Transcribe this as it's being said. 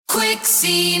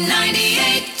Quixie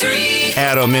 98.3.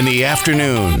 Adam in the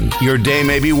afternoon. Your day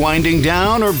may be winding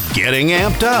down or getting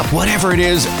amped up. Whatever it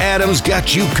is, Adam's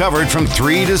got you covered from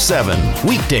 3 to 7.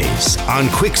 Weekdays on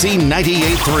Quixie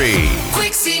 98.3.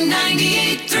 Quixie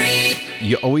 98.3.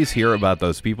 You always hear about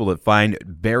those people that find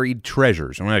buried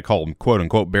treasures. I'm going to call them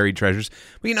quote-unquote buried treasures.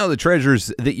 But you know, the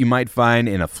treasures that you might find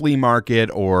in a flea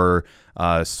market or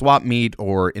swap meet,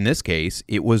 or in this case,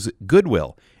 it was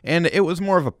Goodwill. And it was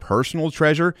more of a personal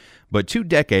treasure, but 2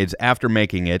 decades after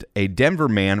making it, a Denver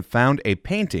man found a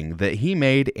painting that he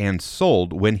made and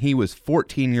sold when he was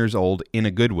 14 years old in a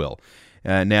Goodwill.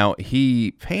 Now,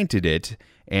 he painted it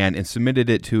and submitted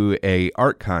it to a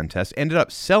art contest, ended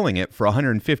up selling it for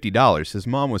 $150. His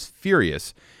mom was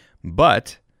furious,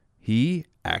 but he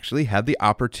actually had the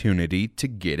opportunity to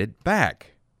get it back.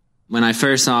 When I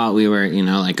first saw it, we were,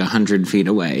 like 100 feet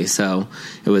away, so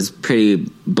it was pretty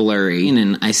blurry.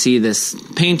 And I see this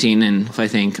painting, and I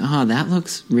think, oh, that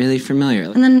looks really familiar.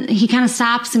 And then he kind of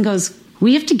stops and goes,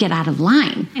 we have to get out of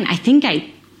line. And I think I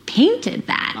painted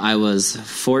that. I was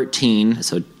 14,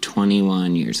 so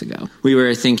 21 years ago. We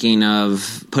were thinking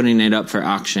of putting it up for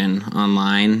auction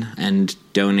online and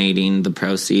donating the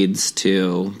proceeds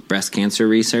to breast cancer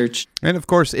research. And of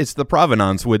course, it's the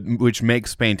provenance which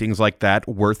makes paintings like that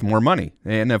worth more money.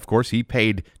 And of course, he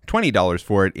paid $20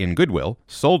 for it in Goodwill,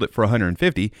 sold it for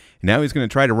 $150, and now he's going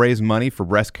to try to raise money for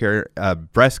breast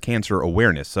cancer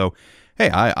awareness. So, hey,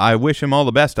 I wish him all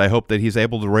the best. I hope that he's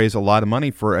able to raise a lot of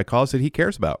money for a cause that he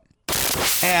cares about.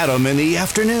 Adam in the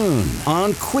afternoon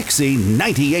on Quixie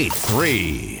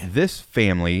 98.3. This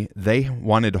family, they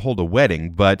wanted to hold a wedding,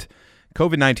 but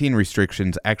COVID-19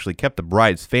 restrictions actually kept the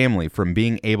bride's family from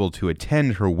being able to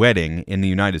attend her wedding in the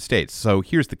United States. So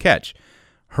here's the catch.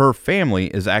 Her family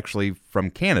is actually from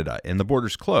Canada, and the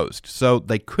border's closed. So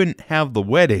they couldn't have the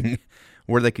wedding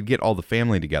where they could get all the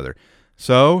family together.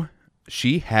 So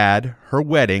she had her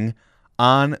wedding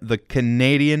on the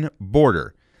Canadian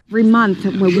border. Every month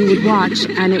when we would watch,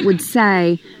 and it would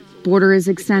say, border is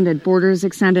extended,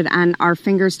 and our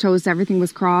fingers, toes, everything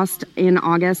was crossed in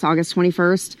August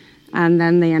 21st, and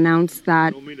then they announced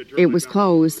that it was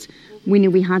closed. We knew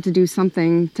we had to do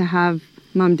something to have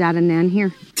Mom, Dad, and Nan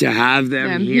here. To have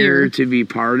them here to be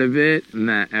part of it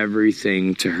meant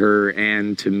everything to her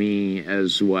and to me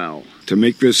as well. To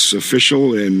make this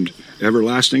official and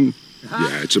everlasting,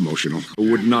 yeah, it's emotional. I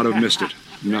would not have missed it,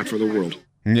 not for the world.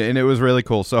 And it was really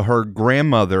cool. So her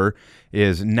grandmother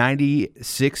is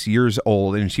 96 years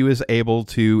old, and she was able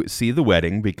to see the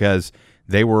wedding because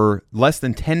they were less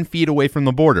than 10 feet away from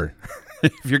the border.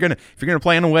 If you're gonna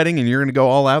plan a wedding and you're gonna go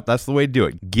all out, that's the way to do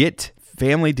it. Get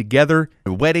family together,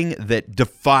 a wedding that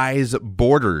defies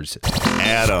borders.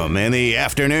 Adam in the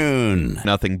afternoon.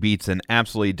 Nothing beats an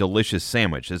absolutely delicious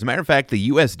sandwich. As a matter of fact, the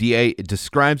USDA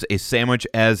describes a sandwich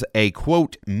as a,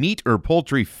 quote, meat or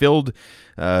poultry filling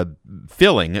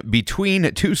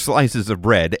between 2 slices of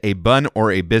bread, a bun,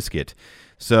 or a biscuit.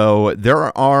 So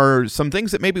there are some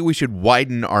things that maybe we should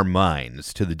widen our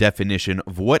minds to the definition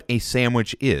of what a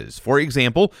sandwich is. For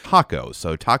example, taco.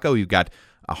 So taco, you've got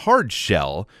a hard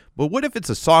shell, but what if it's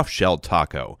a soft shell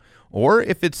taco? Or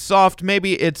if it's soft,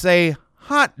 maybe it's a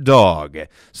hot dog.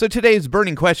 So today's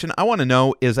burning question I want to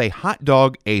know, is a hot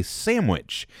dog a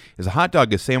sandwich? Is a hot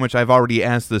dog a sandwich? I've already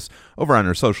asked this over on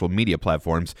our social media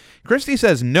platforms. Christy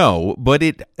says no, but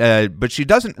she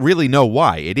doesn't really know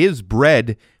why. It is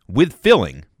bread with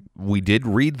filling. We did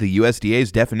read the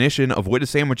USDA's definition of what a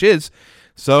sandwich is,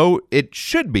 so it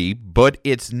should be, but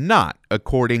it's not,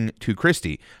 according to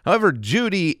Christy. However,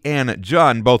 Judy and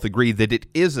John both agree that it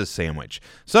is a sandwich.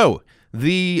 So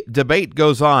the debate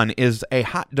goes on. Is a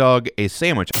hot dog a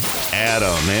sandwich?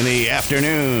 Adam in the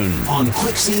afternoon on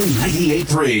Quixie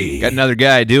 98.3. Got another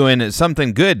guy doing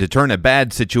something good to turn a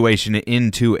bad situation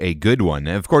into a good one.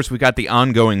 Of course, we got the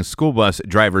ongoing school bus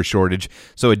driver shortage.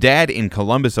 So a dad in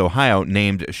Columbus, Ohio,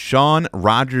 named Sean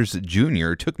Rogers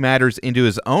Jr. took matters into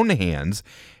his own hands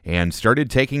and started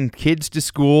taking kids to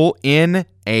school in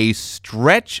a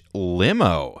stretch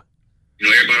limo.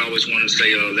 Everybody always want to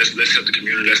say, let's help the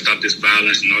community, let's stop this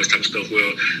violence and all this type of stuff.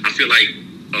 Well, I feel like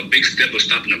a big step of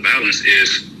stopping the violence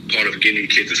is part of getting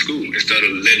kids to school instead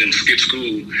of letting them skip school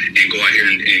and go out here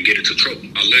and get into trouble.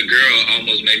 A little girl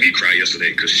almost made me cry yesterday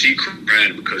because she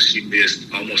cried because she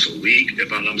missed almost a week,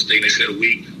 if I'm not mistaken, they said a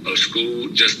week of school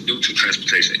just due to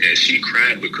transportation. And she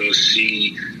cried because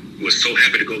she was so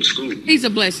happy to go to school. He's a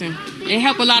blessing. It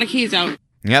helped a lot of kids out.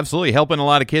 Absolutely, helping a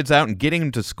lot of kids out and getting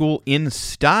them to school in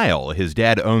style. His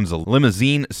dad owns a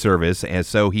limousine service, and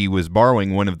so he was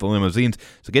borrowing one of the limousines.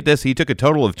 So get this, he took a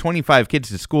total of 25 kids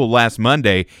to school last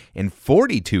Monday and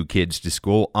 42 kids to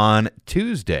school on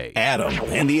Tuesday. Adam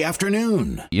in the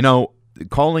afternoon. You know,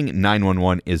 calling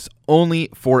 911 is only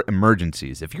for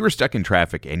emergencies. If you were stuck in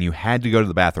traffic and you had to go to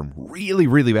the bathroom really,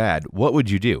 really bad, what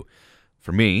would you do?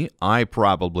 For me, I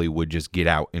probably would just get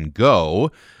out and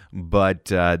go. But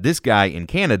this guy in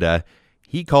Canada,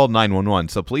 he called 911.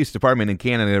 So police department in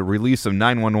Canada released some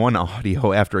 911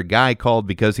 audio after a guy called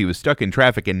because he was stuck in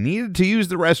traffic and needed to use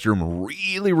the restroom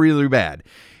really, really bad.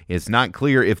 It's not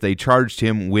clear if they charged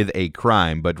him with a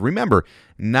crime. But remember,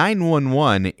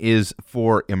 911 is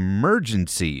for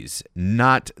emergencies,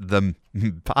 not the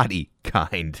potty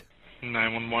kind.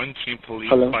 911, Chief Police,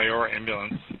 Hello? Fire, or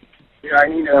ambulance? Yeah, I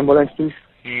need an ambulance, please.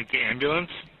 You need the ambulance?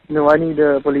 No, I need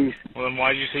police. Well, then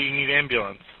why did you say you need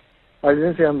ambulance? I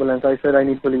didn't say ambulance. I said I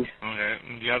need police. Okay,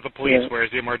 you have the police. Yeah. Where's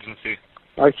the emergency?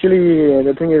 Actually,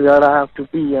 the thing is that I have to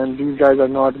pee, and these guys are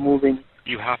not moving.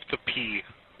 You have to pee.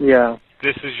 Yeah.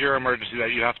 This is your emergency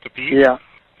that you have to pee? Yeah.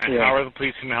 And Yeah. how are the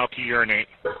police going to help you urinate?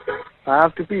 I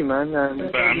have to pee, man.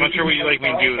 And But I'm not sure what you'd like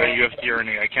me to do that you have to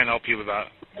urinate. I can't help you with that.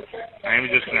 I am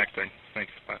disconnecting.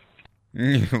 Thanks. Bye.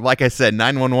 Like I said,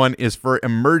 911 is for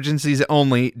emergencies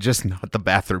only, just not the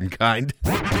bathroom kind.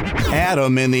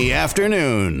 Adam in the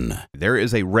afternoon. There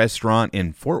is a restaurant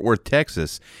in Fort Worth,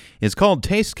 Texas. It's called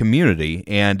Taste Community,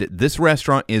 and this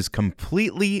restaurant is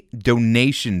completely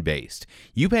donation-based.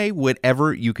 You pay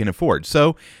whatever you can afford.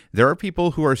 So there are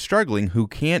people who are struggling who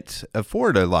can't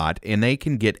afford a lot, and they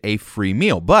can get a free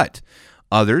meal. But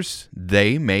others,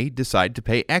 they may decide to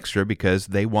pay extra because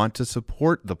they want to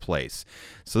support the place.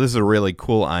 So this is a really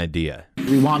cool idea.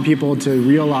 We want people to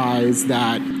realize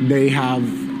that they have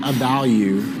a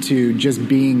value to just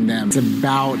being them. It's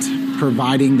about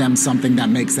providing them something that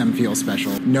makes them feel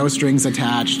special. No strings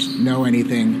attached, no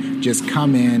anything. Just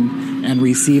come in and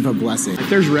receive a blessing. If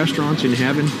there's restaurants in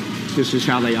heaven, this is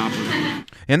how they operate.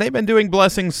 And they've been doing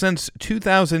blessings since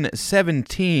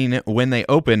 2017 when they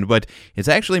opened, but it's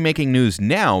actually making news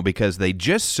now because they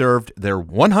just served their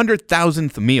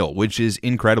 100,000th meal, which is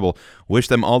incredible. Wish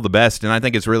them all the best, and I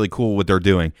think it's really cool what they're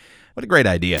doing. What a great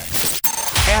idea.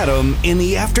 Adam in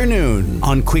the afternoon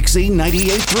on Quixie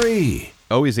 98.3.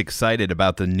 Always excited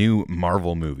about the new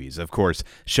Marvel movies. Of course,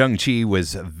 Shang-Chi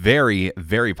was very,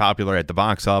 very popular at the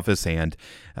box office, and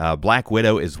Black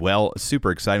Widow as well.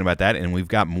 Super excited about that, and we've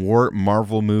got more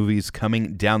Marvel movies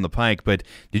coming down the pike. But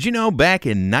did you know back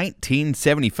in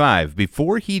 1975,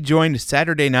 before he joined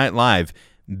Saturday Night Live,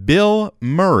 Bill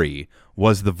Murray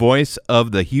was the voice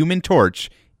of the Human Torch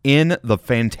in the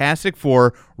Fantastic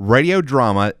Four radio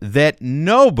drama that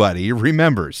nobody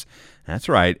remembers. That's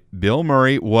right. Bill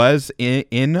Murray was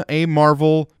in a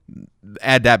Marvel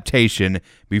adaptation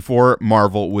before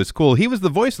Marvel was cool. He was the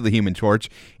voice of the Human Torch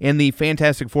in the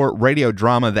Fantastic Four radio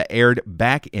drama that aired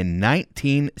back in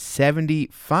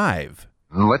 1975.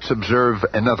 Let's observe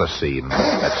another scene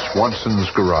at Swanson's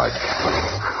garage.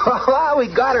 We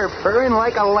got her purring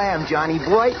like a lamb, Johnny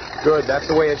boy. Good, that's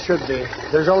the way it should be.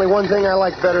 There's only one thing I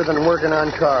like better than working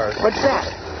on cars. What's that?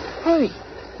 Hey,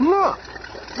 look.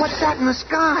 What's that in the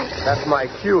sky? That's my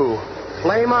cue.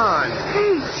 Flame on.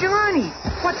 Hey, Johnny,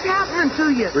 what's happening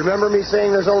to you? Remember me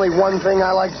saying there's only one thing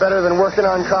I like better than working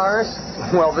on cars?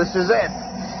 Well, this is it.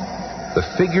 The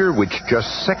figure which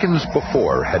just seconds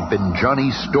before had been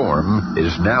Johnny Storm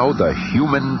is now the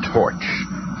Human Torch,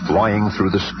 flying through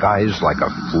the skies like a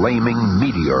flaming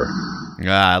meteor.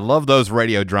 I love those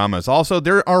radio dramas. Also,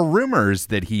 there are rumors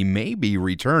that he may be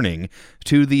returning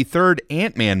to the third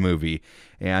Ant-Man movie.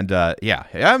 And, yeah,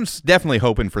 I'm definitely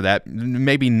hoping for that.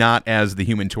 Maybe not as the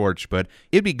Human Torch, but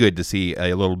it'd be good to see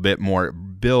a little bit more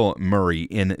Bill Murray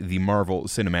in the Marvel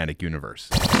Cinematic Universe.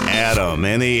 Adam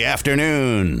in the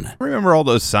afternoon. Remember all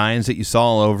those signs that you saw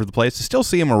all over the place? I still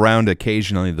see them around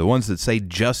occasionally, the ones that say,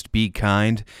 "Just be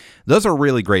kind." Those are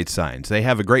really great signs. They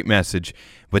have a great message.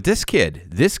 But this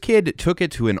kid took it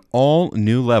to an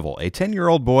all-new level. A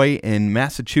 10-year-old boy in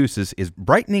Massachusetts is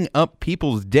brightening up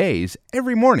people's days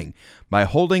every morning by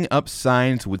holding up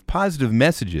signs with positive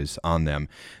messages on them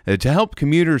to help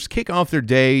commuters kick off their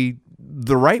day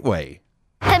the right way.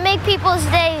 To make people's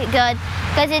day good,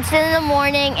 because it's in the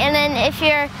morning, and then if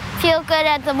you feel good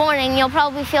at the morning, you'll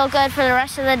probably feel good for the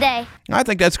rest of the day. I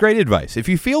think that's great advice. If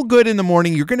you feel good in the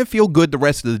morning, you're going to feel good the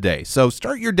rest of the day. So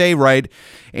start your day right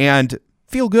and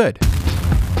feel good.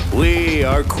 We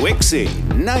are Quixie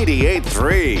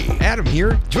 98.3. Adam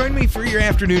here. Join me for your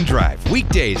afternoon drive.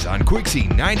 Weekdays on Quixie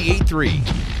 98.3.